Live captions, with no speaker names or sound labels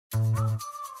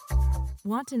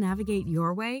Want to navigate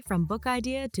your way from book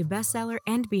idea to bestseller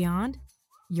and beyond?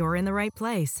 You're in the right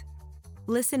place.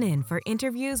 Listen in for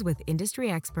interviews with industry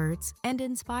experts and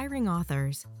inspiring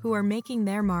authors who are making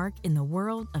their mark in the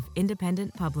world of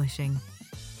independent publishing.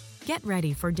 Get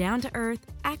ready for down-to-earth,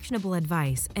 actionable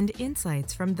advice and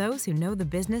insights from those who know the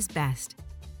business best.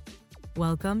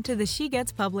 Welcome to the She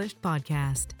Gets Published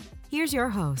podcast. Here's your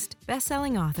host,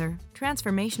 best-selling author,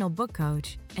 transformational book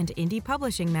coach, and indie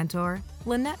publishing mentor,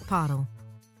 Lynette Pottle.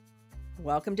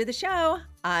 Welcome to the show.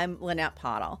 I'm Lynette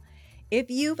Pottle.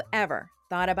 If you've ever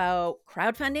thought about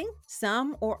crowdfunding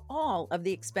some or all of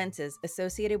the expenses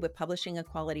associated with publishing a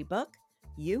quality book,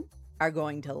 you are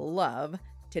going to love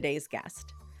today's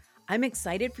guest. I'm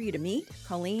excited for you to meet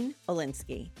Colleen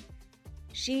Olinsky.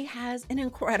 She has an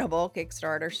incredible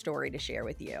Kickstarter story to share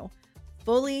with you,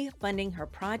 fully funding her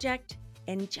project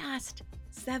in just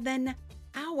 7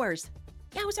 hours.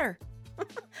 Yowzer!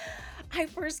 I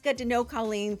first got to know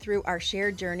Colleen through our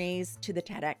shared journeys to the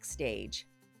TEDx stage.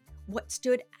 What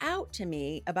stood out to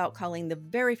me about Colleen the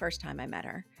very first time I met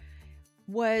her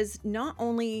was not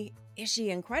only is she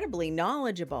incredibly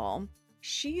knowledgeable,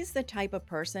 she's the type of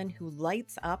person who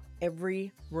lights up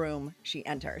every room she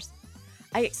enters.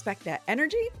 I expect that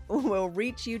energy will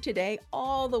reach you today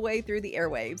all the way through the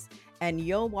airwaves, and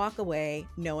you'll walk away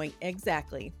knowing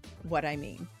exactly what I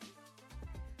mean.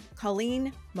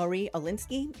 Colleen Marie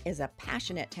Olinsky is a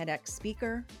passionate TEDx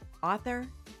speaker, author,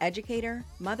 educator,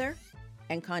 mother,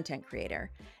 and content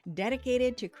creator,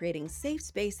 dedicated to creating safe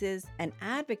spaces and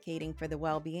advocating for the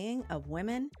well-being of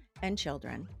women and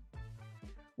children.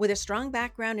 With a strong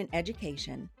background in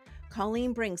education,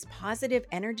 Colleen brings positive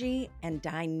energy and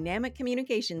dynamic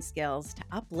communication skills to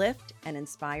uplift and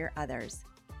inspire others.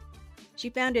 She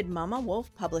founded Mama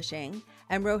Wolf Publishing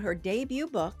and wrote her debut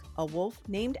book, A Wolf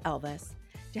Named Elvis,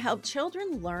 to help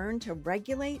children learn to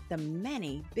regulate the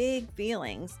many big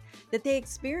feelings that they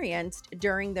experienced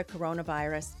during the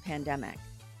coronavirus pandemic.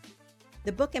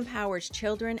 The book empowers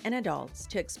children and adults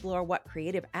to explore what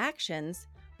creative actions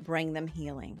bring them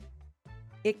healing.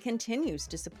 It continues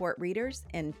to support readers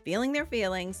in feeling their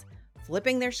feelings,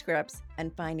 flipping their scripts,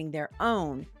 and finding their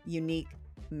own unique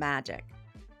magic.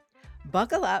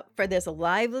 Buckle up for this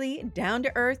lively,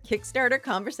 down-to-earth Kickstarter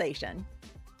conversation.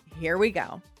 Here we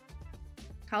go.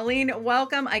 Colleen,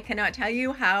 welcome. I cannot tell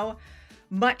you how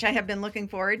much I have been looking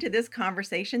forward to this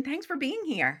conversation. Thanks for being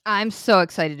here. I'm so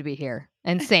excited to be here.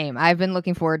 And same, I've been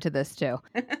looking forward to this too.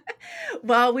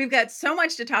 Well, we've got so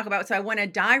much to talk about, so I want to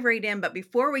dive right in. But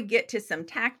before we get to some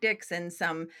tactics and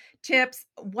some tips,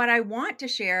 what I want to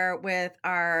share with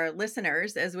our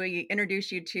listeners as we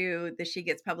introduce you to the She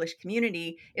Gets Published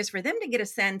community is for them to get a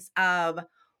sense of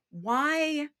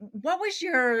what was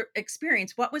your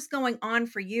experience? What was going on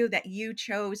for you that you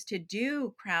chose to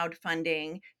do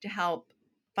crowdfunding to help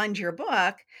fund your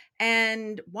book,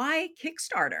 and why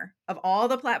Kickstarter? Of all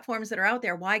the platforms that are out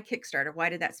there, why Kickstarter? Why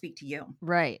did that speak to you?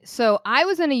 Right. So I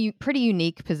was in a pretty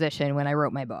unique position when I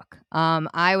wrote my book.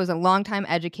 I was a longtime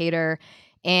educator,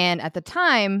 and at the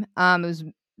time, it was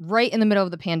right in the middle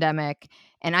of the pandemic,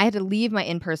 and I had to leave my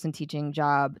in-person teaching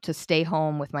job to stay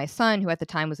home with my son, who at the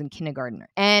time was in kindergarten.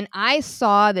 And I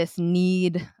saw this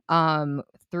need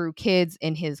through kids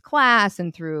in his class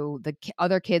and through the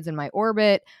other kids in my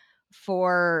orbit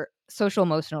for social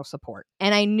emotional support.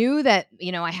 And I knew that,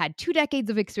 I had 2 decades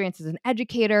of experience as an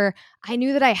educator. I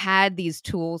knew that I had these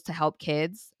tools to help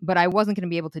kids, but I wasn't going to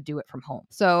be able to do it from home.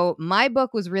 So my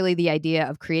book was really the idea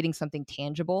of creating something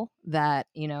tangible that,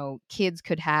 kids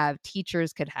could have,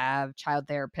 teachers could have, child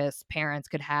therapists, parents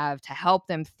could have to help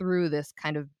them through this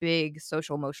kind of big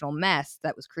social emotional mess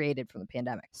that was created from the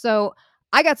pandemic. So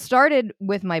I got started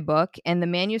with my book, and the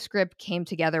manuscript came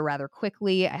together rather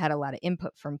quickly. I had a lot of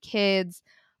input from kids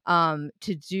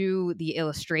to do the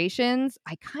illustrations.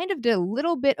 I kind of did a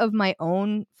little bit of my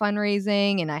own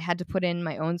fundraising, and I had to put in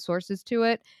my own sources to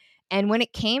it. And when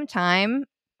it came time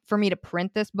for me to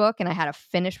print this book and I had a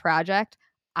finished project,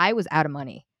 I was out of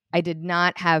money. I did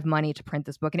not have money to print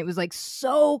this book. And it was like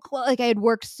so close. Like I had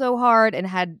worked so hard and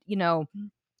had,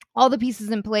 all the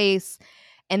pieces in place.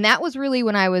 And that was really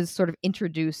when I was sort of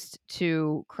introduced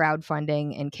to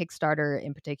crowdfunding and Kickstarter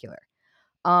in particular.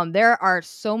 There are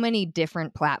so many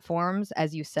different platforms,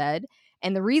 as you said.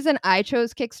 And the reason I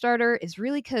chose Kickstarter is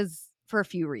really for a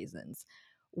few reasons.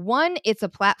 One, it's a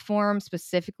platform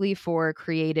specifically for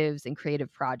creatives and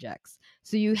creative projects.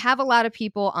 So you have a lot of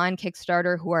people on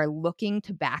Kickstarter who are looking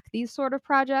to back these sort of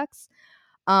projects.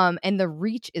 And the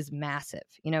reach is massive.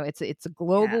 It's a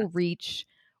global reach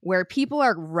where people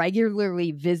are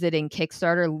regularly visiting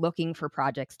Kickstarter looking for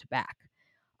projects to back.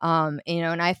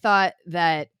 And I thought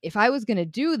that if I was going to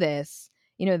do this,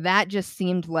 that just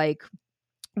seemed like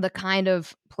the kind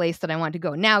of place that I want to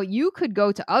go. Now, you could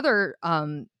go to other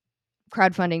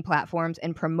crowdfunding platforms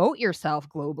and promote yourself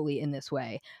globally in this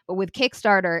way. But with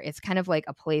Kickstarter, it's kind of like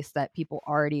a place that people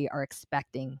already are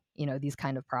expecting, these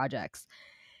kind of projects.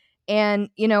 And,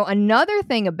 another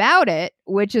thing about it,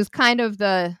 which is kind of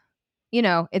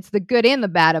it's the good and the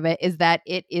bad of it, is that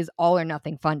it is all or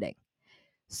nothing funding.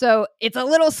 So it's a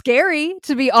little scary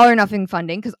to be all or nothing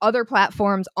funding because other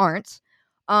platforms aren't.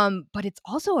 But it's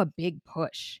also a big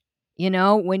push.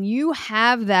 When you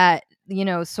have that,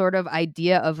 sort of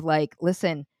idea of like,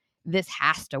 listen, this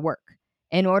has to work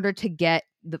in order to get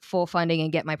the full funding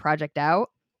and get my project out,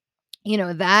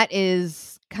 that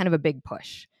is kind of a big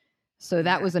push. So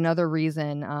that Yeah. was another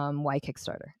reason why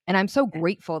Kickstarter. And I'm so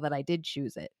grateful that I did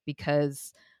choose it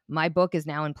because my book is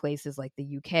now in places like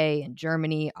the UK and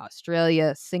Germany,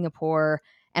 Australia, Singapore,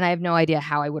 and I have no idea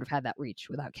how I would have had that reach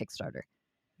without Kickstarter.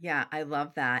 Yeah, I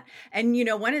love that. And,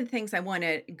 one of the things I want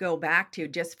to go back to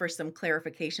just for some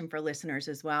clarification for listeners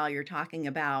as well, you're talking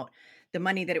about the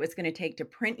money that it was going to take to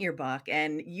print your book,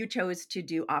 and you chose to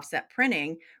do offset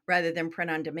printing rather than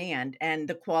print on demand. And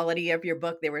the quality of your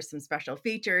book, there were some special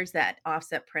features that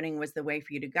offset printing was the way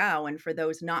for you to go. And for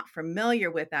those not familiar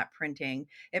with that printing,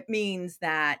 it means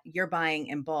that you're buying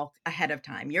in bulk ahead of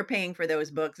time. You're paying for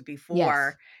those books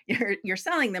before you're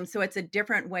selling them. So it's a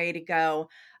different way to go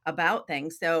about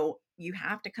things. So you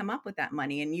have to come up with that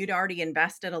money, and you'd already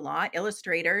invested a lot.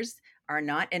 Illustrators are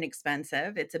not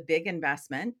inexpensive. It's a big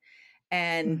investment,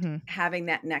 and Mm-hmm. having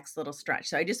that next little stretch.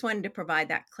 So I just wanted to provide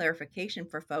that clarification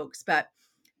for folks, but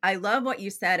I love what you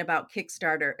said about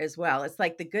Kickstarter as well. It's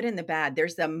like the good and the bad.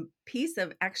 There's a piece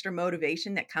of extra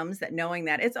motivation that comes that knowing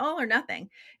that it's all or nothing.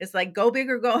 It's like go big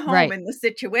or go home Right. in the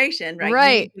situation, right? You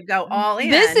Right. need to go all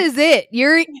This in. is it.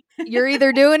 You're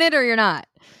either doing it or you're not.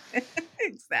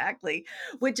 Exactly,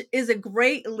 which is a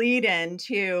great lead in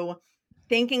to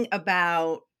thinking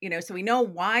about, so we know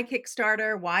why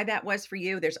Kickstarter, why that was for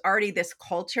you. There's already this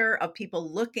culture of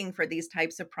people looking for these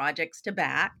types of projects to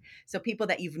back. So people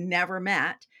that you've never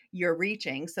met, you're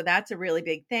reaching. So that's a really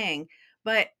big thing.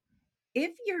 But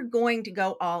if you're going to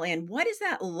go all in, what does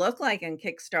that look like in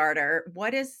Kickstarter?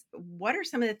 What are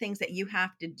some of the things that you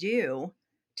have to do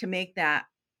to make that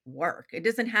work? It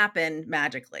doesn't happen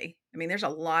magically. I mean, there's a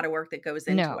lot of work that goes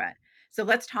into No. it. So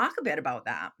let's talk a bit about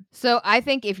that. So I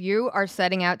think if you are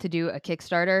setting out to do a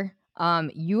Kickstarter,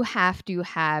 you have to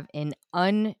have an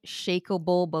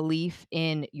unshakable belief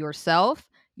in yourself,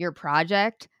 your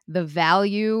project, the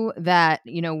value that,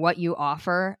 what you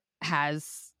offer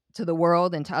has to the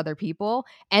world and to other people,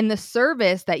 and the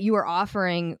service that you are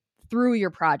offering through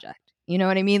your project. You know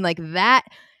what I mean? Like that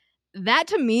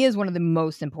to me is one of the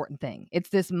most important thing. It's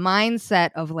this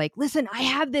mindset of like, listen, I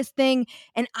have this thing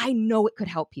and I know it could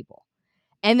help people.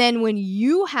 And then when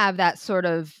you have that sort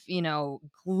of,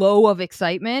 glow of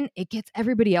excitement, it gets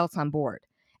everybody else on board.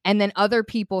 And then other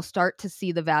people start to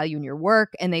see the value in your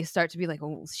work and they start to be like,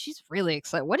 oh, she's really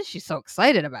excited. What is she so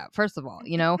excited about? First of all,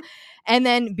 and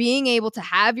then being able to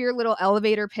have your little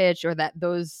elevator pitch or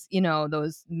those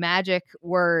magic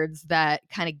words that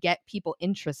kind of get people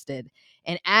interested.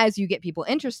 And as you get people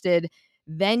interested,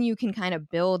 then you can kind of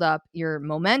build up your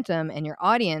momentum and your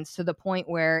audience to the point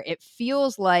where it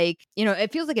feels like, an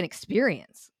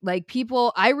experience. Like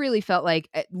I really felt like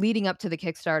leading up to the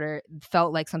Kickstarter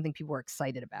felt like something people were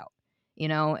excited about,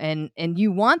 and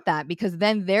you want that because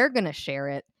then they're going to share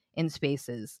it in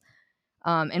spaces.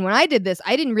 And when I did this,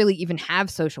 I didn't really even have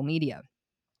social media,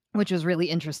 which was really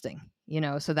interesting,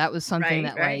 so that was something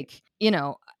Right, that right.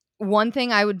 one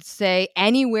thing I would say,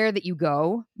 anywhere that you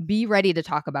go, be ready to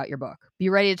talk about your book. Be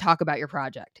ready to talk about your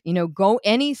project. Go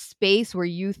any space where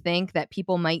you think that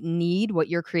people might need what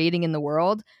you're creating in the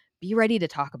world. Be ready to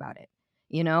talk about it.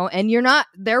 And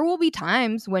there will be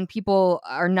times when people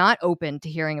are not open to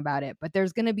hearing about it, but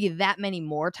there's going to be that many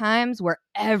more times where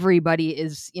everybody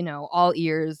is, all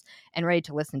ears and ready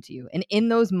to listen to you. And in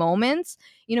those moments,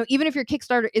 even if your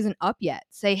Kickstarter isn't up yet,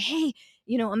 say, hey,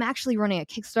 I'm actually running a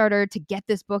Kickstarter to get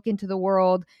this book into the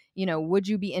world. Would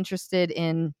you be interested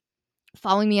in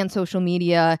following me on social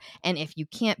media? And if you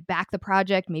can't back the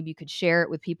project, maybe you could share it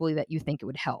with people that you think it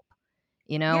would help,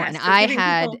 and Yes. So I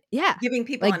had, giving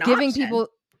people like an giving option. people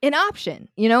an option,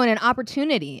 and an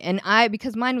opportunity. And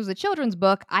because mine was a children's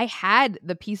book, I had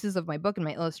the pieces of my book and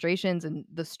my illustrations and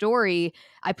the story.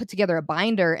 I put together a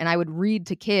binder and I would read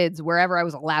to kids wherever I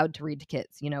was allowed to read to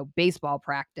kids, baseball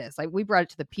practice. Like we brought it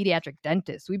to the pediatric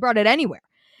dentist. We brought it anywhere.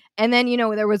 And then,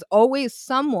 there was always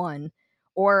someone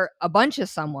or a bunch of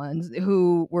someones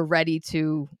who were ready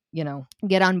to,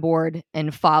 get on board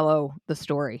and follow the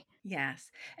story. Yes.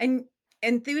 And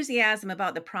enthusiasm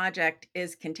about the project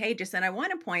is contagious. And I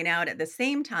want to point out at the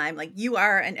same time, like, you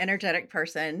are an energetic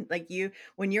person. Like,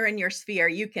 when you're in your sphere,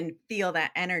 you can feel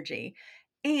that energy.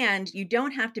 And you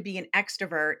don't have to be an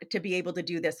extrovert to be able to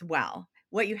do this well.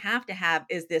 What you have to have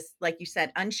is this, like you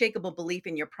said, unshakable belief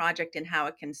in your project and how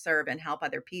it can serve and help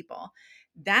other people.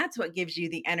 That's what gives you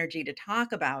the energy to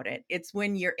talk about it. It's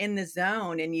when you're in the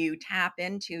zone and you tap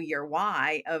into your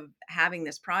why of having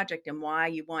this project and why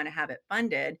you want to have it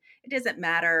funded. It doesn't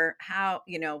matter how,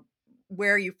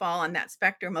 where you fall on that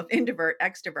spectrum of introvert,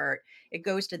 extrovert. It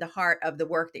goes to the heart of the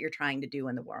work that you're trying to do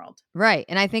in the world. Right.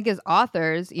 And I think as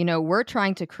authors, we're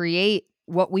trying to create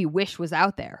what we wish was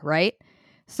out there, right?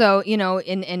 So,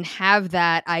 and have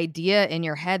that idea in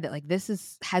your head that like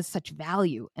has such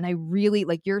value. And I really,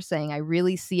 like you're saying, I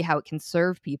really see how it can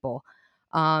serve people.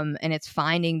 And it's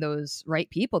finding those right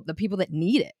people, the people that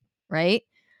need it, right?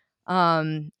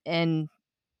 And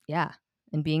yeah,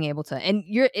 and being able to, and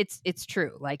it's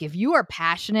true. Like if you are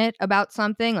passionate about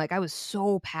something, like I was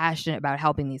so passionate about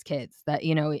helping these kids that,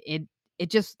 it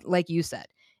just, like you said,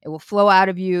 it will flow out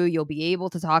of you. You'll be able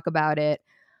to talk about it.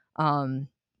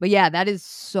 But yeah, that is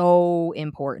so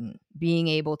important, being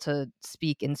able to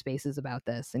speak in spaces about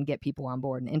this and get people on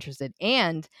board and interested.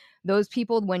 And those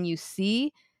people, when you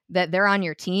see that they're on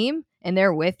your team and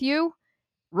they're with you,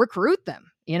 recruit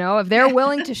them. If they're Yeah.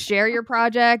 willing to share your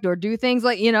project or do things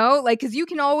like, like, because you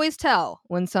can always tell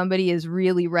when somebody is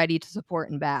really ready to support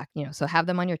and back, so have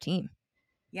them on your team.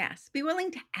 Yes, be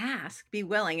willing to ask, be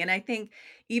willing. And I think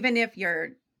even if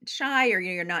you're shy or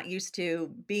you're not used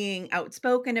to being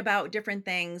outspoken about different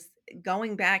things,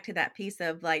 going back to that piece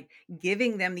of like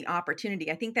giving them the opportunity.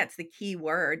 I think that's the key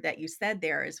word that you said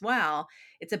there as well.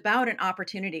 It's about an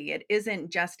opportunity. It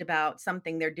isn't just about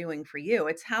something they're doing for you.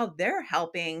 It's how they're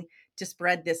helping to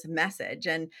spread this message.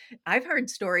 And I've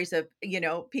heard stories of,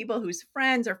 people whose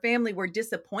friends or family were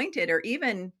disappointed or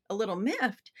even a little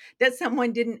miffed that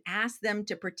someone didn't ask them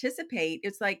to participate.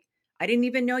 It's like, I didn't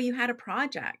even know you had a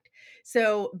project.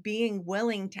 So being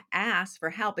willing to ask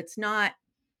for help, it's not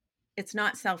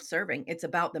self-serving. It's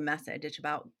about the message. It's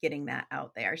about getting that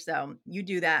out there. So you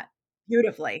do that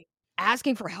beautifully.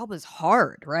 Asking for help is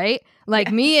hard, right?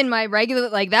 Like me Yes. and my regular,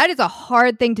 like that is a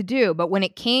hard thing to do. But when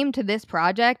it came to this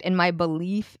project and my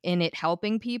belief in it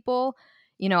helping people,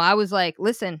 I was like,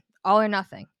 listen, all or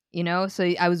nothing,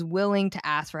 So I was willing to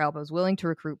ask for help. I was willing to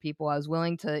recruit people. I was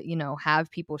willing to,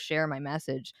 have people share my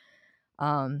message.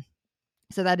 Um,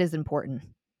 so that is important.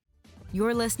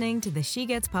 You're listening to the She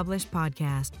Gets Published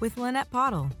podcast with Lynette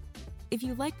Pottle. If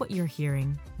you like what you're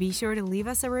hearing, be sure to leave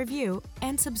us a review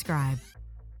and subscribe.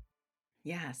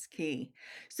 Yes, key.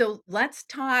 So let's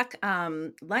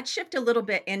shift a little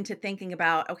bit into thinking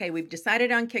about, okay, we've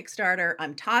decided on Kickstarter.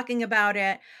 I'm talking about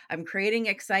it. I'm creating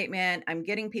excitement. I'm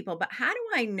getting people, but how do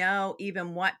I know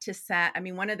even what to set? I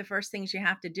mean, one of the first things you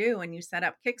have to do when you set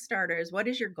up Kickstarter is, what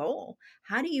is your goal?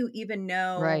 How do you even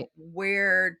know Right.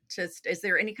 is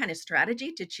there any kind of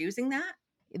strategy to choosing that?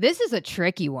 This is a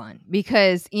tricky one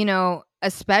because,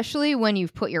 especially when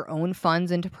you've put your own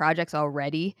funds into projects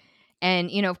already.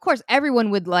 And, of course, everyone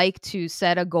would like to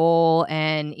set a goal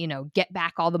and, get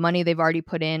back all the money they've already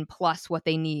put in plus what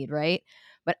they need, right?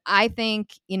 But I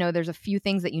think, there's a few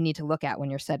things that you need to look at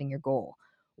when you're setting your goal.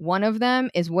 One of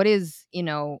them is what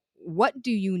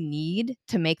do you need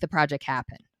to make the project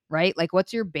happen? Right? Like,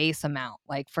 what's your base amount?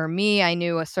 Like, for me, I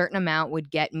knew a certain amount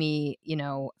would get me,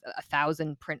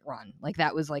 1,000 print run. Like,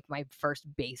 that was like my first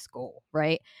base goal.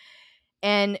 Right.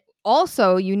 And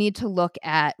also, you need to look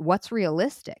at what's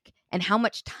realistic and how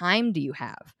much time do you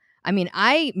have? I mean,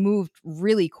 I moved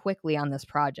really quickly on this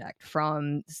project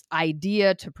from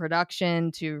idea to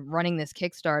production to running this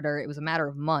Kickstarter. It was a matter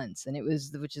of months, and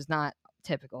which is not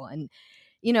typical. And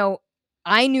you know,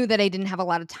 I knew that I didn't have a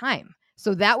lot of time.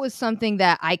 So that was something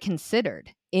that I considered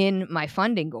in my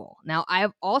funding goal. Now,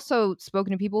 I've also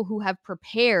spoken to people who have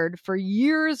prepared for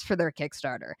years for their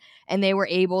Kickstarter, and they were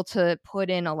able to put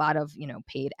in a lot of,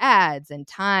 paid ads and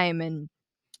time and,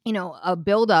 a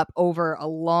buildup over a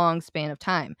long span of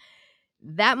time.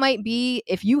 That might be,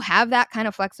 if you have that kind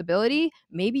of flexibility,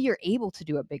 maybe you're able to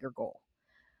do a bigger goal.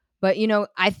 But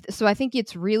I think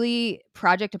it's really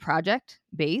project to project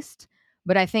based.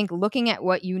 But I think looking at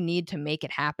what you need to make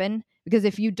it happen, because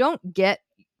if you don't get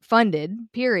funded,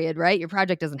 period, right, your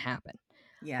project doesn't happen.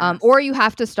 Yes. Or you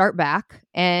have to start back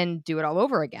and do it all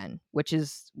over again, which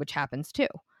happens too.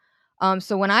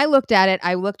 So when I looked at it,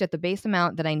 I looked at the base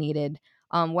amount that I needed,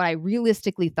 what I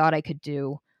realistically thought I could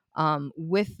do,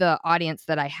 with the audience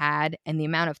that I had and the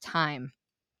amount of time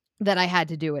that I had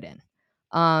to do it in.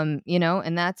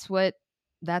 And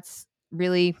that's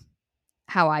really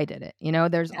how I did it.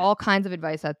 There's Yeah. all kinds of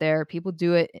advice out there. People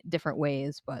do it different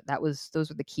ways, but those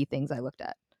were the key things I looked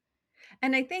at.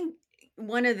 And I think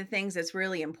one of the things that's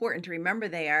really important to remember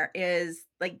there is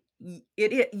like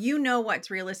it you know what's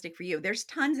realistic for you. There's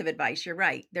tons of advice. You're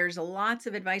right. There's lots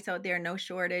of advice out there, no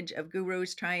shortage of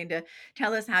gurus trying to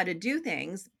tell us how to do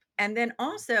things. And then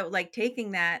also like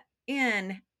taking that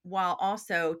in while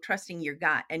also trusting your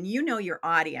gut, and you know your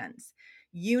audience.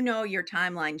 You know your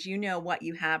timelines, you know what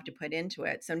you have to put into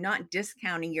it. So not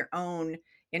discounting your own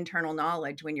internal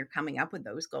knowledge when you're coming up with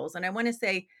those goals. And I want to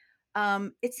say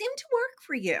it seemed to work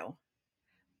for you.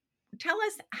 Tell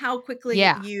us how quickly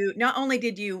Yeah. you not only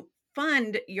did you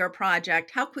fund your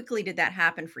project, how quickly did that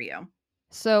happen for you?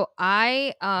 So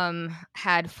I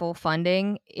had full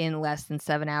funding in less than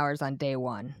 7 hours on day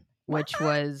 1, What? which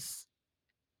was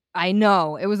I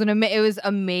know. It was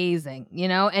amazing,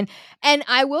 and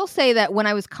I will say that when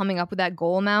I was coming up with that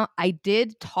goal amount, I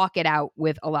did talk it out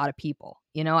with a lot of people.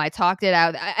 I talked it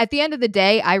out. At the end of the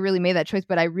day, I really made that choice,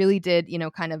 but I really did,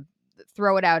 kind of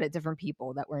throw it out at different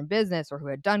people that were in business or who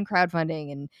had done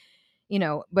crowdfunding, and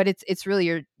but it's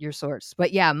really your source.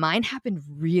 But yeah, mine happened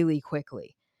really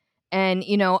quickly. And,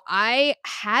 I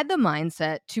had the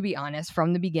mindset, to be honest,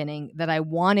 from the beginning that I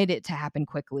wanted it to happen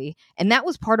quickly. And that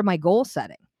was part of my goal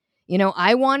setting.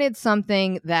 I wanted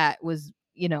something that was,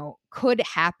 could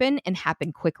happen and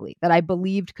happen quickly, that I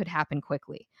believed could happen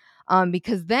quickly.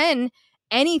 Because then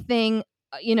anything,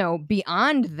 not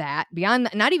even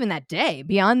that day,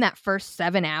 beyond that first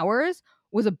 7 hours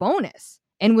was a bonus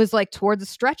and was like towards the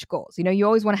stretch goals. You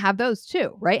always want to have those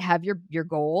too, right? Have your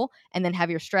goal and then have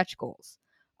your stretch goals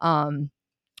um,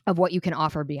 of what you can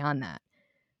offer beyond that.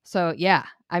 So yeah,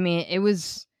 I mean, it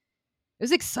was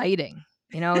exciting.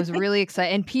 It was really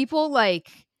exciting, and people were into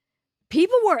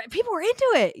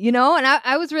it, and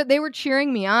I was they were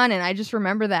cheering me on, and I just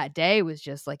remember that day was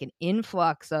just like an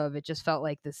influx of it. Just felt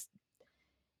like this,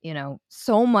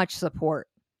 so much support.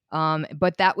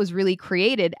 But that was really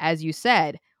created, as you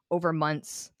said, over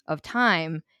months of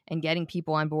time and getting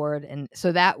people on board. And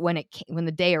so that when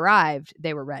the day arrived,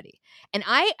 they were ready. And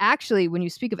I actually, when you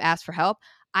speak of ask for help,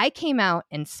 I came out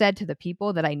and said to the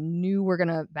people that I knew were going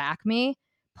to back me,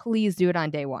 please do it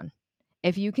on day 1.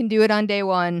 If you can do it on day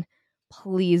 1,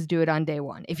 please do it on day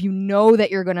 1. If you know that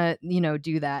you're going to,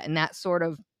 do that, and that sort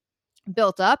of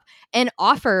built up, and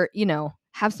offer,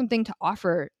 have something to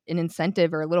offer, an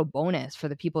incentive or a little bonus for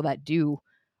the people that do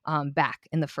back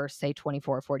in the first, say,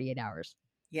 24 or 48 hours.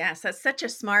 Yes, that's such a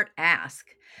smart ask.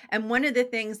 And one of the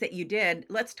things that you did,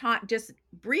 let's talk just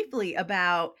briefly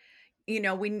about, we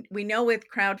know with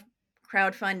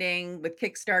crowdfunding, with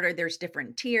Kickstarter, there's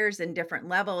different tiers and different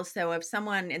levels. So if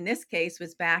someone in this case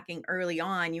was backing early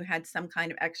on, you had some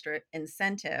kind of extra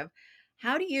incentive.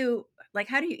 How do you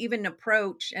even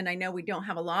approach, and I know we don't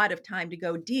have a lot of time to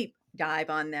go deep dive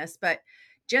on this, but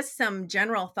just some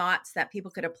general thoughts that people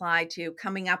could apply to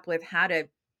coming up with how to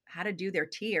do their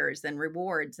tiers and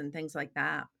rewards and things like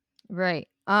that. Right.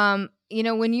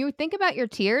 When you think about your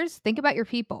tiers, think about your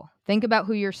people. Think about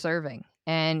who you're serving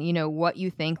and what you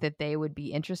think that they would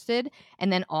be interested,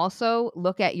 and then also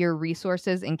look at your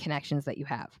resources and connections that you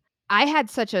have. I had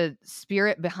such a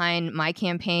spirit behind my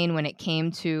campaign when it came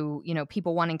to,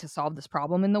 people wanting to solve this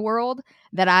problem in the world,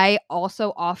 that I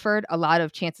also offered a lot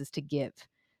of chances to give.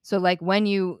 So like when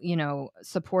you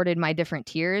supported my different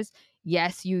tiers,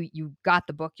 yes, you got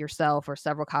the book yourself or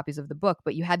several copies of the book,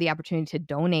 but you had the opportunity to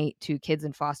donate to kids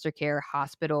in foster care,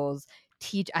 hospitals,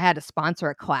 teach. I had to sponsor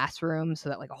a classroom so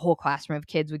that like a whole classroom of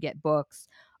kids would get books,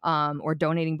 or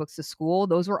donating books to school.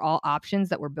 Those were all options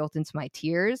that were built into my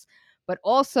tiers. But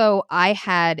also, I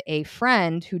had a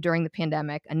friend who, during the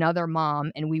pandemic, another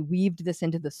mom, and we weaved this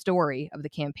into the story of the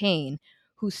campaign,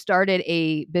 who started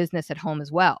a business at home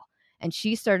as well. And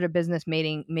she started a business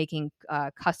making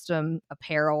custom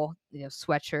apparel,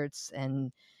 sweatshirts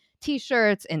and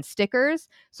T-shirts and stickers.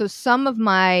 So some of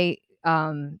my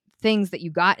things that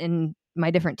you got in my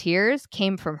different tiers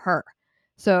came from her.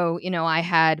 So, I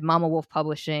had Mama Wolf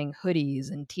Publishing hoodies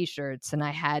and T-shirts, and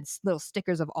I had little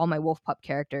stickers of all my Wolf Pup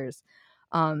characters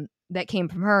that came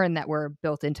from her and that were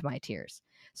built into my tiers.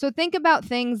 So think about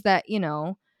things that,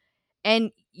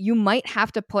 and you might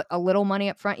have to put a little money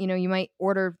up front. You might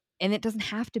order, and it doesn't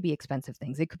have to be expensive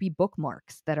things. It could be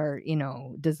bookmarks that are,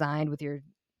 designed with your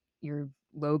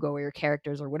logo or your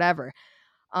characters or whatever.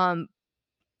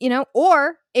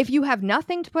 Or if you have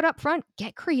nothing to put up front,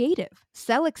 get creative,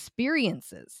 sell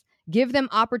experiences, give them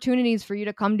opportunities for you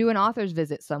to come do an author's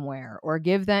visit somewhere, or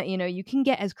give them, you can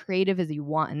get as creative as you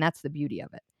want. And that's the beauty of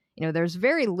it. There's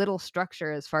very little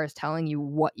structure as far as telling you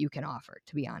what you can offer,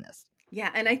 to be honest.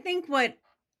 Yeah, and I think what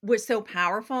was so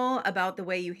powerful about the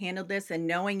way you handled this and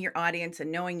knowing your audience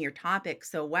and knowing your topic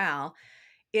so well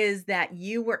is that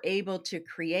you were able to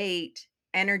create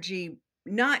energy,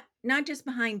 not just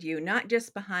behind you, not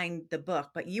just behind the book,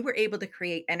 but you were able to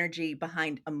create energy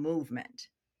behind a movement.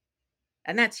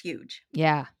 And that's huge.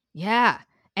 Yeah. Yeah.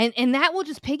 And that will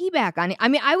just piggyback on it. I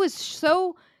mean, I was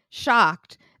so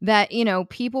shocked that,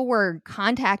 people were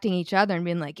contacting each other and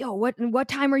being like, "Yo, what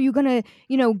time are you going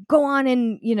to, go on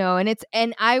and,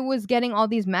 and I was getting all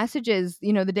these messages,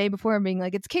 the day before being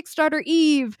like, "It's Kickstarter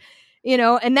Eve."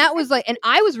 And that was like, and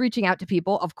I was reaching out to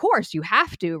people. Of course, you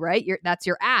have to, right? That's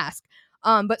your ask.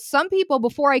 But some people,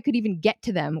 before I could even get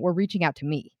to them, were reaching out to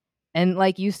me. And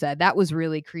like you said, that was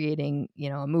really creating,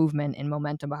 a movement and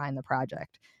momentum behind the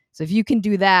project. So if you can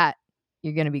do that,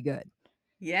 you're going to be good.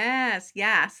 Yes,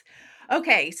 yes.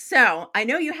 Okay, so I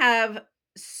know you have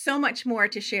so much more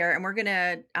to share, and we're going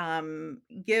to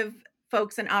give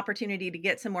folks an opportunity to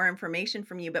get some more information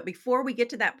from you. But before we get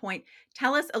to that point,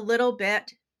 tell us a little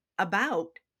bit about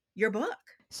your book.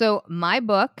 So my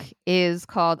book is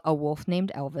called A Wolf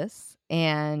Named Elvis,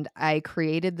 and I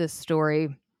created this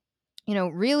story,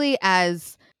 really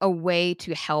as a way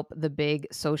to help the big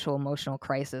social emotional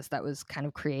crisis that was kind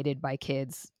of created by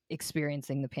kids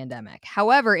experiencing the pandemic.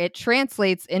 However, it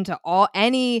translates into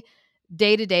any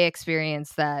day-to-day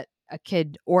experience that a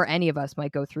kid or any of us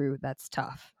might go through that's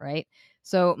tough, right?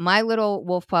 So my little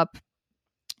wolf pup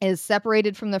is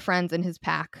separated from the friends in his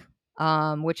pack,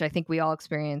 which I think we all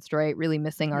experienced, right? Really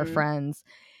missing our Mhm. friends.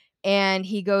 And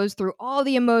he goes through all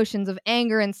the emotions of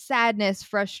anger and sadness,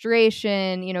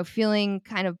 frustration, feeling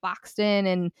kind of boxed in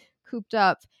and cooped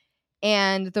up.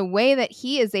 And the way that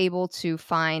he is able to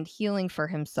find healing for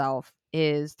himself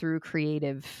is through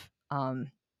creative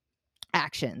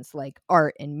actions like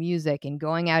art and music and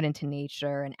going out into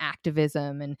nature and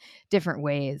activism and different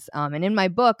ways. And in my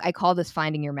book, I call this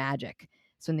Finding Your Magic.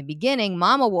 So in the beginning,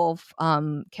 Mama Wolf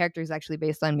character is actually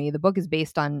based on me. The book is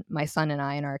based on my son and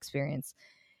I and our experience.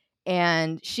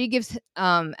 And she gives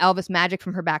Elvis magic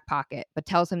from her back pocket, but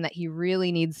tells him that he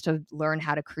really needs to learn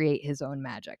how to create his own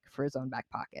magic for his own back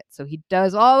pocket. So he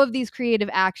does all of these creative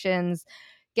actions,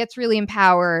 gets really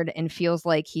empowered, and feels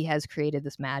like he has created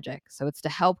this magic. So it's to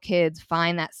help kids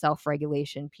find that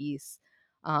self-regulation piece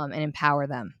and empower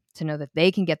them to know that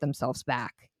they can get themselves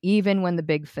back, even when the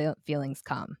big feelings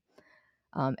come.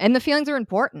 And the feelings are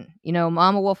important.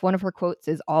 Mama Wolf, one of her quotes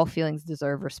is, "All feelings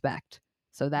deserve respect."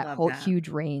 So that Love whole that. huge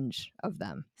range of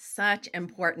them. Such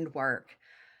important work.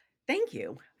 Thank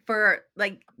you for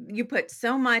you put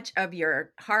so much of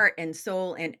your heart and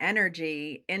soul and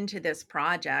energy into this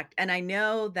project. And I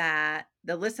know that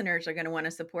the listeners are going to want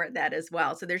to support that as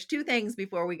well. So there's two things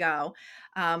before we go.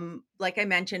 Like I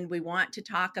mentioned, we want to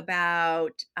talk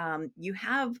about you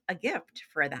have a gift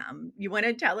for them. You want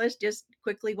to tell us just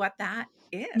quickly what that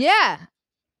is? Yeah,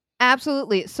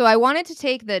 absolutely. So I wanted to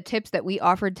take the tips that we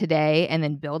offered today and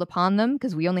then build upon them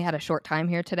because we only had a short time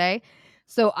here today.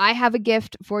 So I have a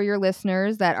gift for your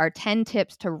listeners that are 10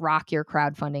 tips to rock your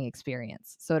crowdfunding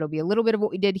experience. So it'll be a little bit of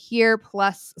what we did here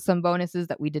plus some bonuses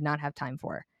that we did not have time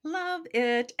for. Love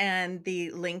it. And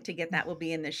the link to get that will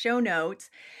be in the show notes.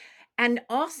 And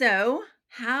also,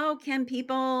 how can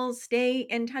people stay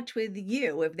in touch with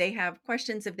you if they have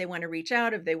questions, if they want to reach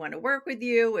out, if they want to work with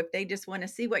you, if they just want to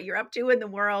see what you're up to in the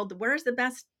world? Where's the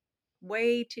best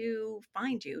way to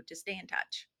find you to stay in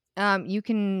touch? You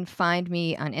can find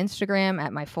me on Instagram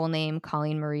at my full name,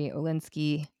 Colleen Marie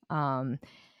Olinsky.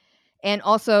 And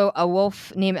also a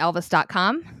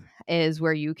wolfnamedelvis.com is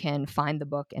where you can find the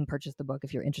book and purchase the book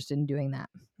if you're interested in doing that.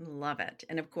 Love it.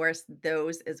 And of course,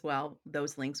 those as well,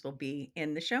 those links will be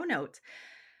in the show notes.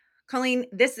 Colleen,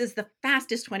 this is the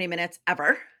fastest 20 minutes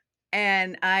ever.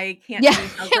 And I can't Yeah, tell you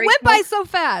how it went by grateful so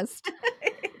fast.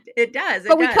 it does.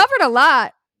 But It we does. covered a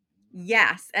lot.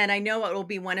 Yes, and I know it will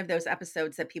be one of those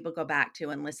episodes that people go back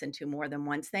to and listen to more than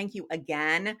once. Thank you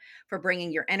again for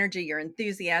bringing your energy, your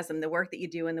enthusiasm, the work that you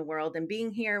do in the world, and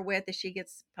being here with the She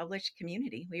Gets Published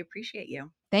community. We appreciate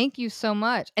you. Thank you so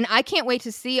much. And I can't wait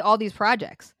to see all these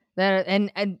projects that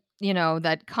and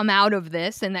that come out of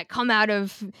this and that come out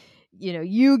of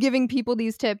you giving people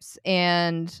these tips,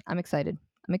 and I'm excited.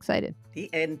 The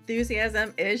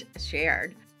enthusiasm is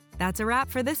shared. That's a wrap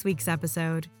for this week's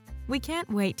episode. We can't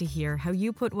wait to hear how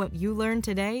you put what you learned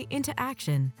today into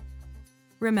action.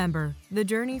 Remember, the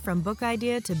journey from book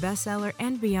idea to bestseller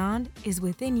and beyond is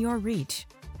within your reach.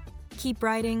 Keep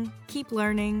writing, keep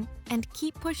learning, and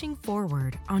keep pushing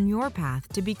forward on your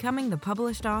path to becoming the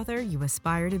published author you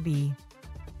aspire to be.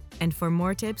 And for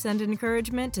more tips and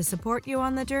encouragement to support you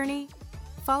on the journey,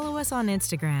 follow us on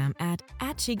Instagram at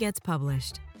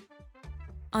 @SheGetsPublished.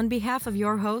 On behalf of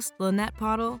your host, Lynette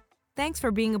Pottle, thanks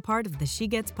for being a part of the She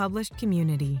Gets Published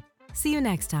community. See you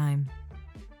next time.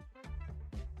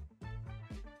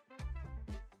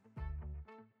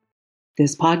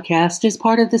 This podcast is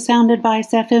part of the Sound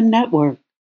Advice FM network.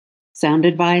 Sound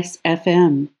Advice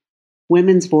FM.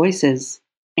 Women's voices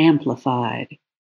amplified.